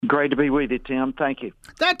Great to be with you, Tim. Thank you.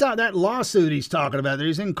 That lawsuit he's talking about there,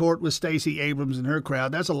 he's in court with Stacey Abrams and her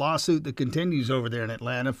crowd. That's a lawsuit that continues over there in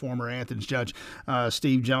Atlanta. Former Athens judge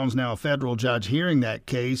Steve Jones, now a federal judge, hearing that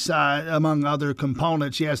case. Among other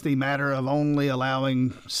components, yes, the matter of only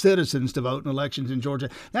allowing citizens to vote in elections in Georgia.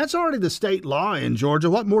 That's already the state law in Georgia.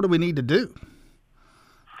 What more do we need to do?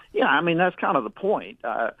 Yeah, I mean, that's kind of the point.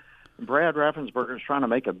 Brad Raffensperger is trying to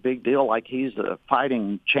make a big deal like he's the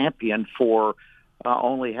fighting champion for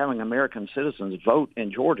only having American citizens vote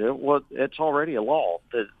in Georgia. Well, it's already a law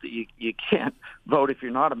that you can't vote if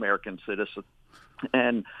you're not American citizen.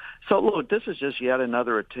 And so, look, this is just yet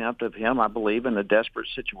another attempt of him, I believe, in a desperate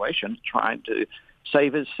situation, trying to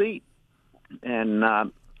save his seat. And,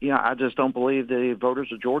 I just don't believe the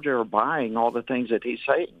voters of Georgia are buying all the things that he's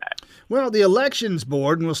saying that. Well, the Elections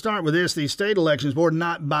Board, and we'll start with this, the State Elections Board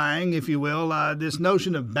not buying, if you will, this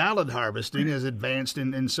notion of ballot harvesting has advanced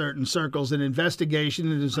in certain circles, an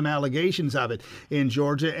investigation into some allegations of it in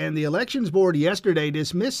Georgia. And the Elections Board yesterday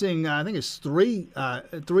dismissing, I think it's three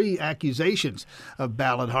accusations of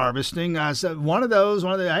ballot harvesting. So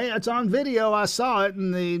hey, it's on video, I saw it,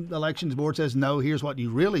 and the Elections Board says, no, here's what you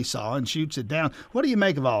really saw, and shoots it down. What do you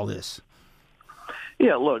make of all this?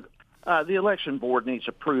 Yeah, look, the election board needs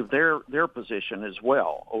to prove their position as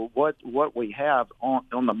well. What we have on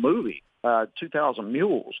the movie, 2,000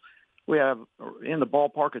 Mules, we have in the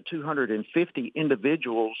ballpark of 250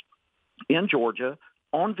 individuals in Georgia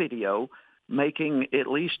on video making at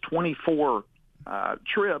least 24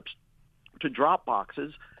 trips to drop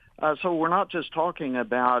boxes. So we're not just talking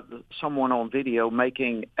about someone on video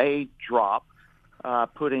making a drop,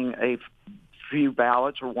 putting a few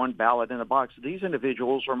ballots or one ballot in a box. These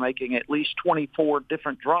individuals are making at least 24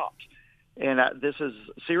 different drops. And this is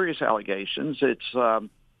serious allegations. It's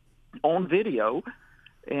on video.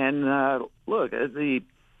 And look, the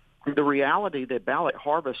reality that ballot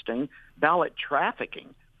harvesting, ballot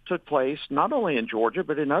trafficking took place not only in Georgia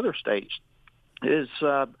but in other states is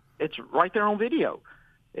it's right there on video.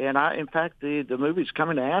 And in fact, the movie's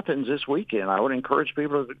coming to Athens this weekend. I would encourage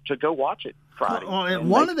people to go watch it Friday.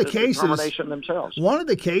 One of the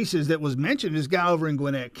cases that was mentioned is a guy over in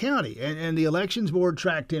Gwinnett County, and the Elections Board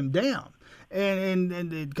tracked him down. And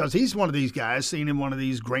because he's one of these guys, seen in one of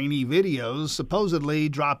these grainy videos, supposedly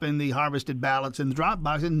dropping the harvested ballots in the drop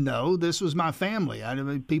box. And no, this was my family.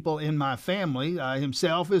 People in my family,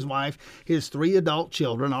 himself, his wife, his 3 adult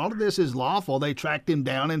children. All of this is lawful. They tracked him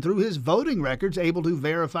down and through his voting records able to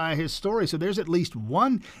verify his story. So there's at least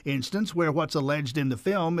one instance where what's alleged in the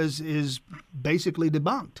film is basically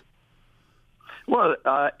debunked. Well,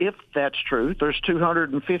 if that's true, there's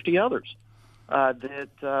 250 others.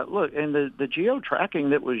 Look, and the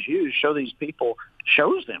geo-tracking that was used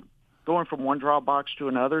shows them going from one drop box to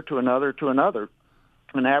another, to another, to another,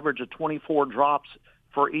 an average of 24 drops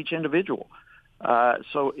for each individual.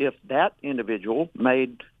 So if that individual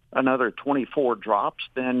made another 24 drops,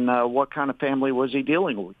 then what kind of family was he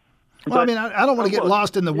dealing with? Well, I mean, I don't want to get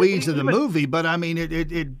lost in the weeds of the movie, but I mean,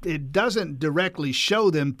 it doesn't directly show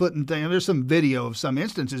them putting things. There's some video of some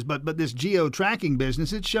instances, but this geo-tracking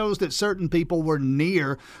business, it shows that certain people were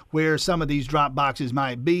near where some of these drop boxes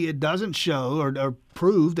might be. It doesn't show or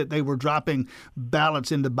prove that they were dropping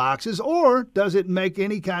ballots into boxes, or does it make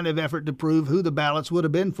any kind of effort to prove who the ballots would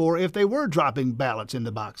have been for if they were dropping ballots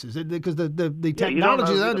into boxes? Because the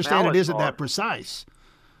technology, as I understand it, isn't that precise.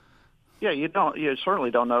 Yeah, you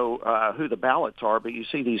certainly don't know who the ballots are, but you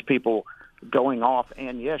see these people going off,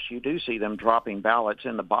 and yes, you do see them dropping ballots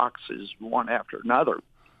in the boxes one after another,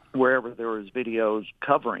 wherever there is videos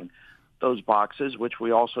covering those boxes, which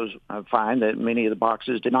we also find that many of the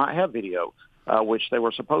boxes did not have video, which they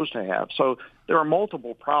were supposed to have. So there are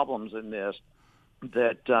multiple problems in this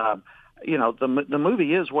that, the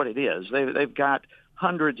movie is what it is. They've got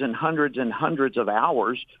hundreds and hundreds and hundreds of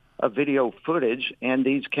hours of video footage, and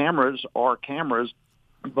these cameras are cameras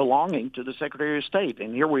belonging to the Secretary of State.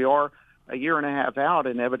 And here we are a year and a half out,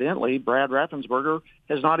 and evidently Brad Raffensperger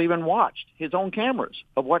has not even watched his own cameras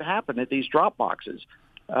of what happened at these drop boxes.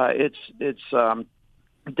 It's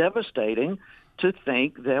devastating to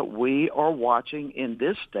think that we are watching in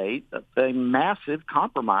this state a massive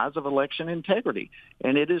compromise of election integrity.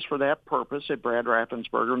 And it is for that purpose that Brad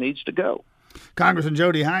Raffensperger needs to go. Congressman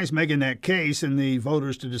Jody Hice making that case, and the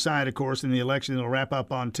voters to decide, of course, in the election that will wrap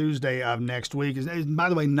up on Tuesday of next week. And by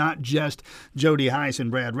the way, not just Jody Hice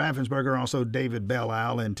and Brad Raffensperger, also David Belle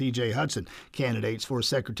Isle and T.J. Hudson, candidates for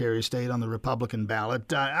Secretary of State on the Republican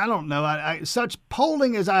ballot. I don't know. Such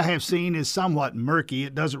polling as I have seen is somewhat murky.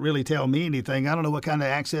 It doesn't really tell me anything. I don't know what kind of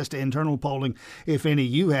access to internal polling, if any,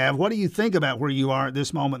 you have. What do you think about where you are at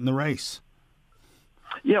this moment in the race?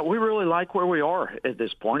 Yeah, we really like where we are at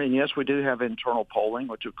this point. And yes, we do have internal polling,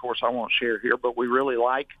 which of course I won't share here, but we really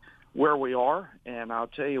like where we are. And I'll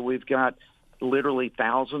tell you, we've got literally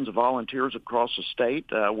thousands of volunteers across the state.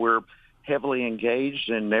 We're heavily engaged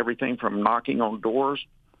in everything from knocking on doors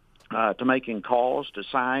to making calls to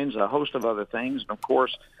signs, a host of other things. And of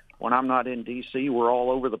course, when I'm not in D.C., we're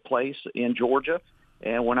all over the place in Georgia.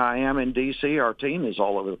 And when I am in D.C., our team is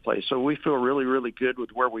all over the place. So we feel really, really good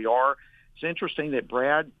with where we are. It's interesting that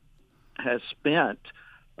Brad has spent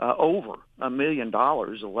over $1 million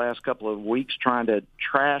the last couple of weeks trying to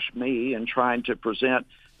trash me and trying to present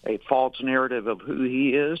a false narrative of who he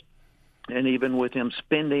is. And even with him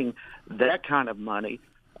spending that kind of money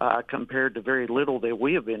compared to very little that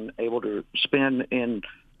we have been able to spend in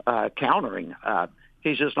countering,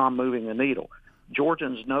 he's just not moving the needle.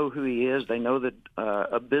 Georgians know who he is. They know the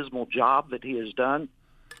abysmal job that he has done,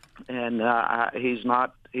 and he's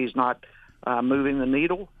not moving the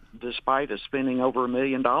needle despite us spending over $1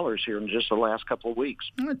 million here in just the last couple of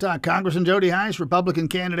weeks. All right, Congressman Jody Hice, Republican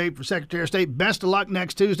candidate for Secretary of State. Best of luck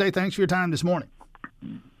next Tuesday. Thanks for your time this morning.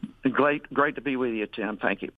 Great to be with you, Tim. Thank you.